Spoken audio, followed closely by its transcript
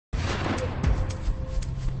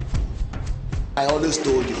I always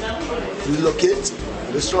told you, relocate,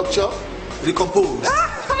 restructure, recompose.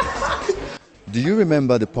 Do you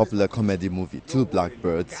remember the popular comedy movie Two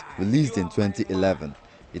Blackbirds, released in 2011?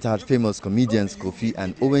 It had famous comedians Koffi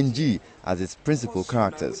and ONG as its principal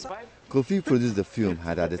characters. Koffi produced the film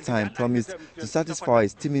and at the time promised to satisfy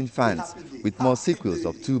his teeming fans with more sequels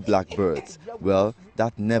of Two Blackbirds. Well,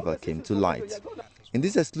 that never came to light. In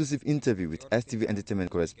this exclusive interview with STV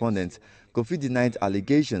Entertainment correspondent, Koffi denied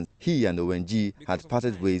allegations he and ONG had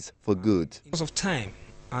parted ways for good. Because of time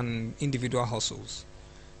and individual hustles,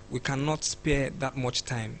 we cannot spare that much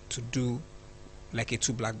time to do like a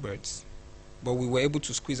Two Blackbirds. But we were able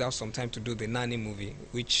to squeeze out some time to do the Nanny movie,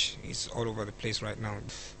 which is all over the place right now.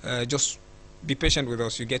 Just be patient with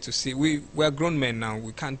us. You get to see. We're grown men now.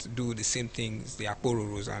 We can't do the same things the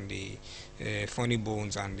Apororos and the Funny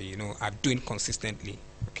Bones and the, are doing consistently.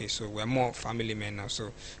 Okay, so we're more family men now.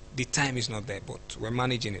 So the time is not there, but we're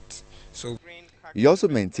managing it. So he also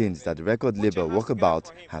maintains that the record label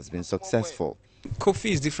Walkabout has been successful.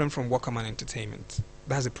 Koffi is different from Walkerman Entertainment.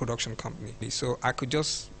 That's a production company. So I could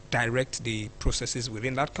just direct the processes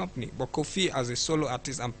within that company. But Koffi, as a solo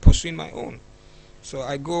artist, I'm pursuing my own. So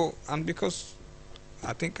I go, and because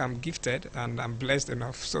I think I'm gifted and I'm blessed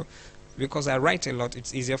enough, so because I write a lot,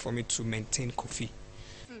 it's easier for me to maintain Koffi.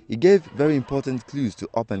 He gave very important clues to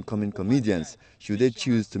up-and-coming comedians should they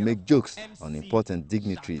choose to make jokes on important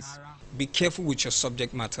dignitaries. Be careful with your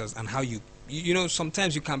subject matters and how you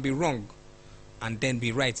sometimes you can be wrong and then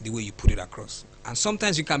be right the way you put it across. And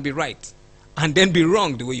sometimes you can be right and then be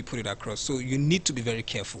wrong the way you put it across. So you need to be very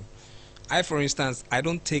careful. For instance, I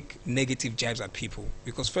don't take negative jabs at people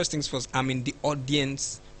because first things first, I'm in the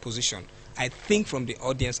audience position. I think from the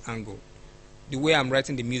audience angle. The way I'm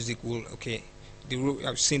writing the music will,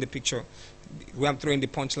 I've seen the picture, the way I'm throwing the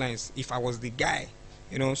punchlines, if I was the guy,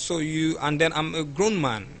 and then I'm a grown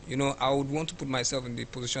man, I would want to put myself in the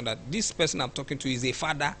position that this person I'm talking to is a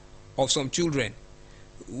father of some children.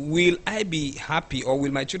 Will I be happy or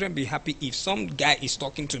will my children be happy if some guy is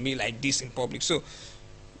talking to me like this in public? So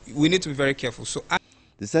we need to be very careful.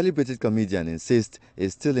 The celebrated comedian insists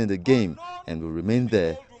he's still in the game and will remain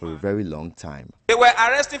there for a very long time. They were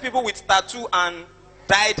arresting people with tattoo and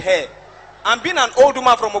dyed hair. And being an old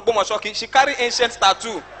woman from Ogbomoso, she carry ancient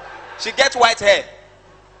tattoo. She gets white hair.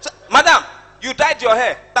 So, madam, you dyed your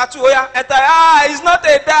hair. Tattoo, oh yeah. It's not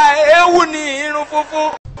a dye.